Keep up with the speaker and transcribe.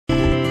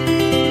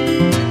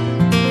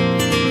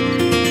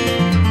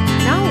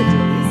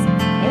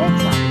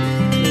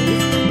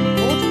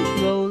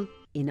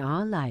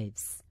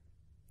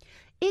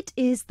It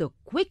is the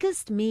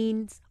quickest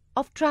means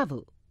of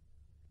travel.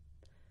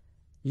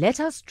 Let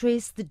us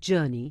trace the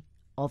journey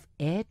of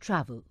air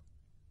travel.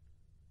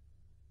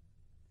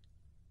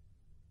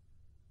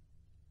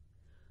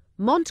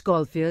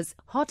 Montgolfier's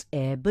hot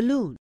air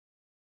balloon.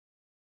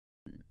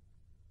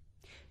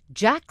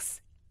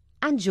 Jacques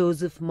and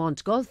Joseph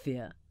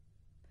Montgolfier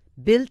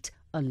built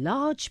a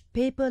large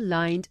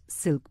paper-lined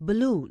silk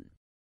balloon,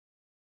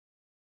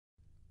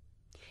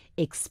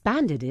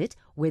 expanded it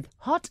with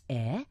hot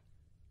air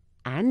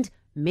and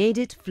made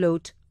it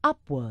float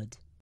upward.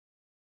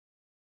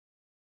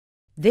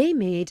 They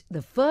made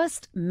the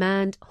first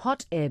manned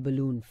hot air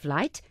balloon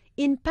flight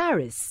in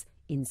Paris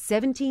in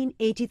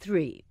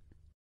 1783.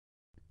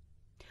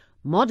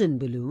 Modern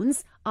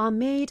balloons are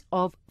made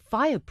of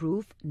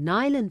fireproof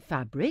nylon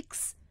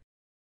fabrics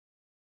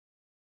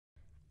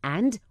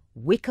and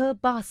wicker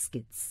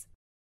baskets.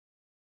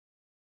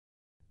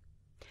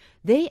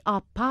 They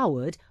are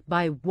powered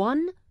by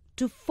 1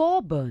 to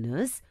 4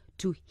 burners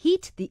to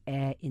heat the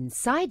air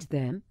inside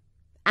them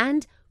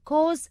and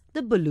cause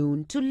the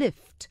balloon to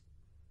lift.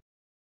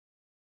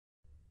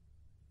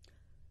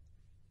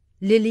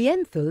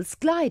 Lilienthal's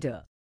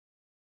glider.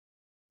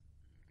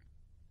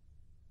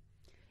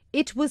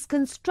 It was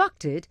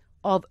constructed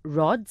of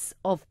rods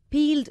of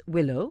peeled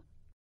willow,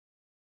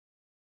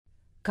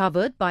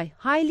 covered by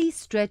highly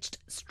stretched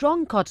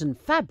strong cotton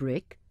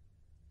fabric,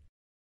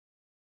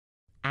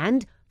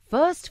 and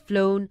first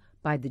flown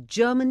by the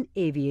German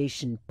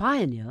aviation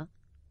pioneer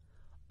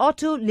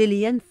Otto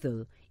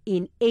Lilienthal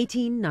in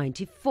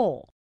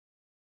 1894.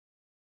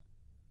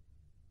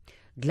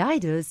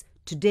 Gliders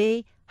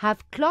today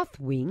have cloth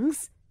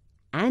wings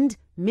and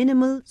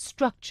minimal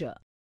structure.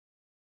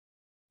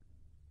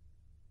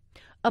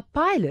 A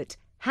pilot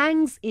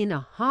hangs in a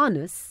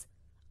harness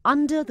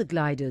under the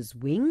glider's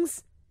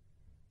wings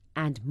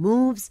and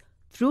moves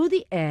through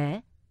the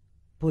air,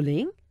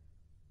 pulling,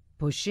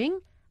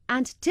 pushing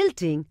and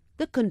tilting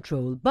the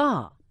control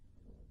bar.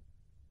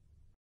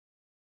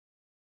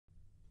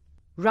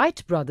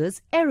 Wright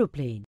brothers'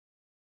 aeroplane.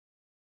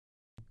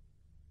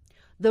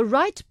 The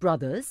Wright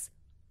brothers,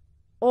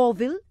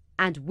 Orville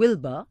and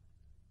Wilbur,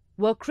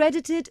 were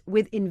credited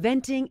with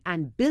inventing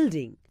and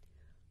building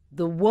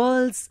the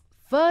world's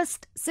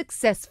first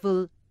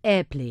successful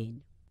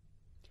airplane.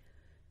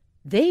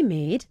 They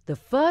made the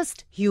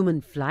first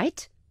human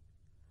flight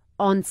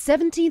on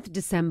 17th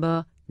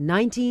December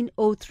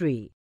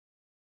 1903.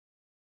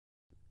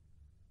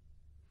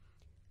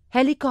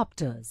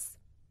 Helicopters.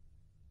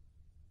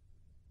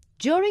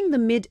 During the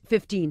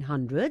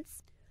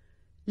mid-1500s,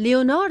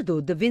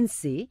 Leonardo da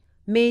Vinci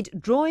made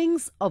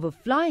drawings of a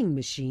flying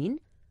machine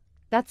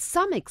that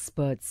some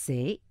experts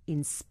say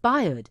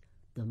inspired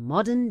the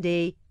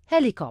modern-day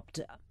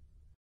helicopter.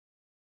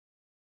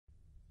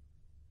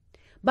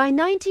 By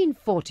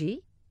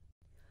 1940,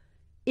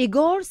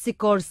 Igor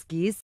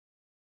Sikorsky's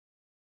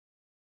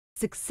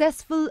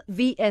successful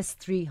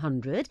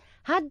VS-300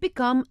 had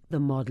become the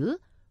model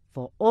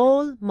for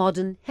all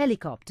modern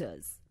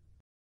helicopters.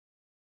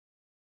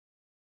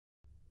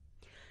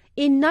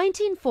 In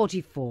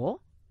 1944,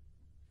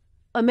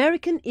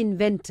 American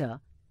inventor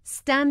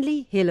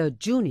Stanley Hiller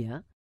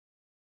Jr.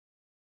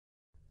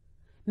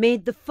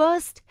 made the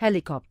first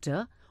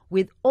helicopter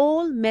with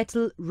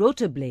all-metal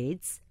rotor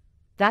blades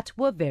that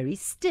were very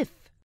stiff.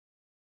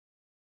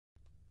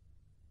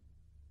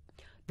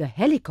 The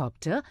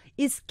helicopter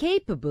is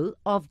capable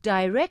of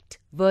direct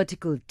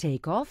vertical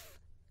takeoff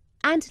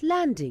and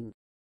landing.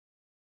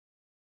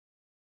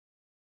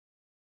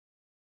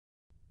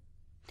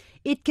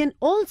 It can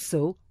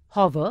also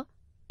hover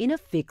in a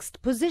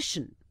fixed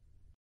position.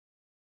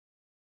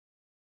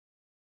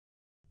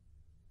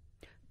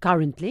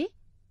 Currently,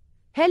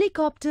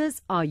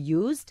 helicopters are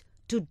used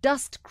to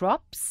dust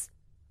crops,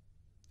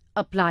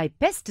 apply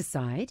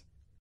pesticide,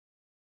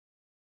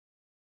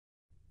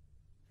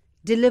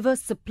 deliver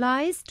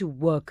supplies to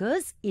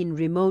workers in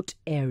remote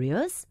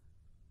areas,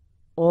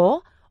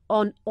 or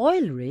on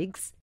oil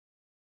rigs,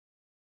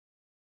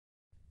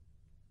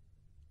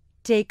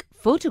 take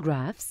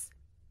photographs,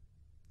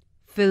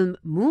 film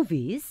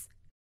movies,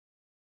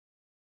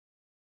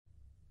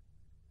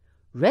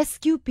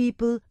 rescue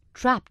people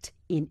trapped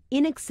in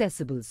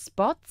inaccessible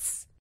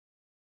spots,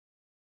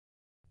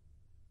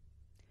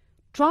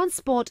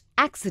 transport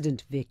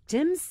accident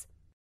victims,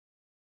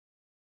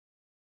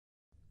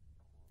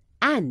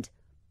 and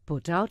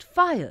put out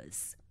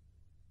fires.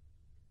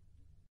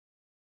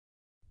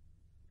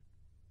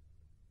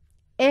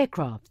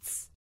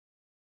 Aircrafts.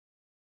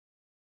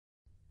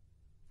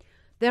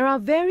 There are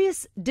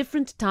various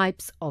different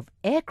types of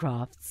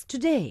aircrafts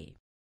today.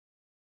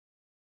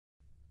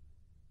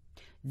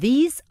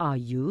 These are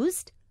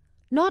used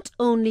not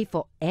only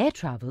for air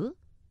travel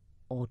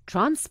or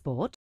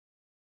transport,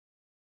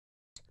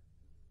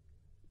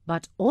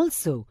 but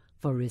also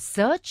for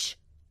research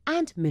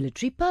and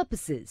military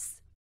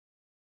purposes.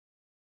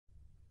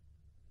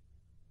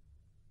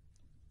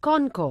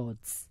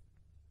 Concords.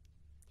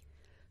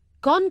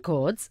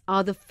 Concords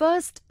are the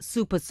first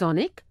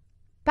supersonic,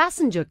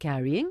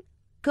 passenger-carrying,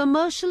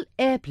 commercial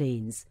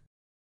airplanes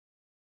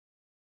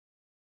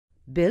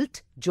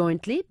built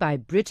jointly by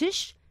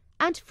British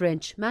and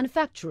French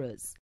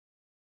manufacturers.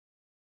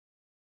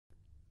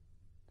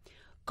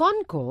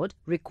 Concorde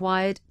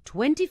required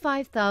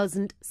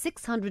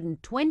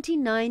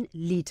 25,629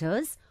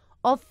 litres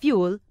of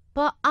fuel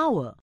per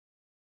hour,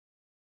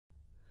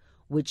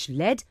 which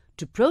led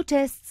to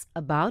protests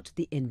about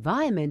the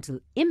environmental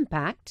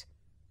impact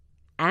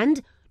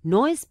and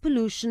noise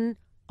pollution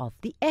of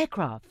the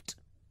aircraft.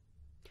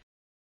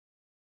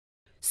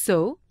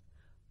 So,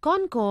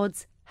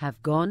 Concords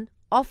have gone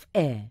off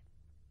air.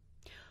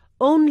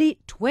 Only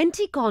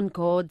 20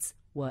 Concords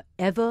were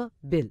ever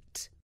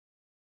built.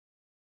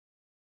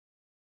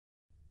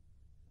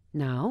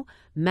 Now,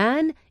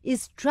 man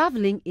is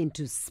travelling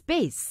into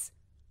space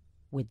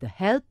with the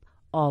help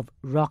of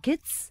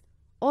rockets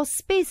or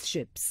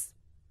spaceships.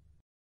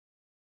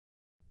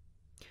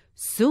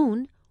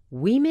 Soon,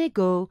 we may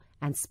go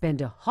and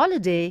spend a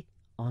holiday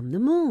on the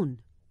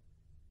moon.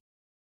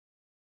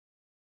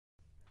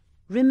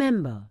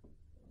 Remember,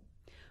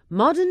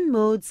 modern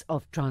modes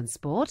of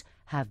transport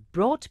have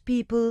brought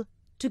people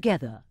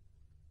together.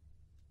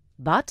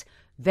 But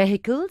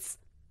vehicles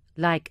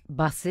like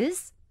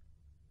buses,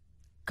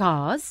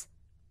 cars,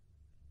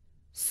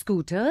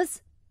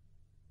 scooters,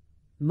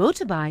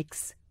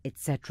 motorbikes,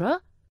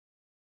 etc.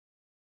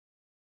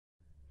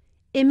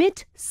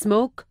 emit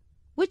smoke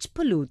which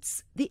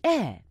pollutes the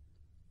air.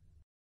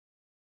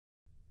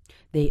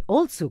 They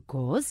also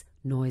cause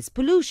noise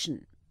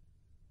pollution.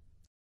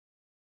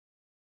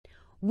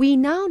 We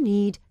now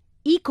need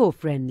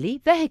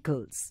eco-friendly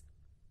vehicles,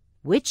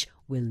 which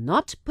will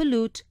not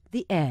pollute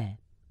the air.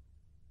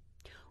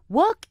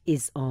 Work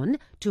is on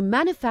to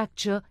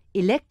manufacture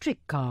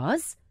electric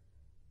cars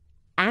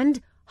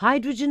and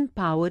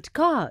hydrogen-powered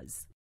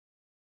cars.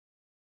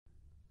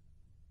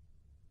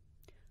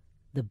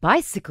 The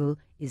bicycle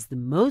is the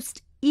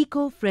most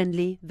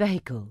eco-friendly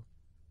vehicle.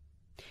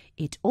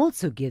 It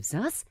also gives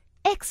us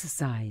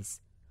exercise,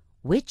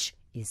 which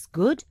is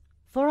good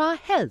for our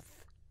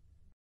health.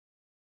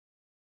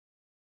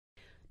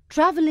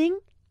 Travelling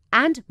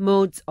and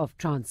modes of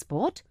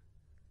transport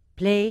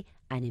play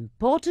an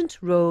important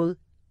role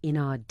in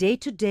our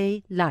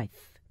day-to-day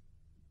life.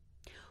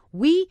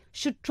 We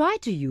should try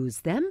to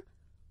use them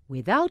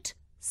without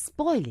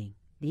spoiling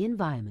the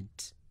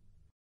environment.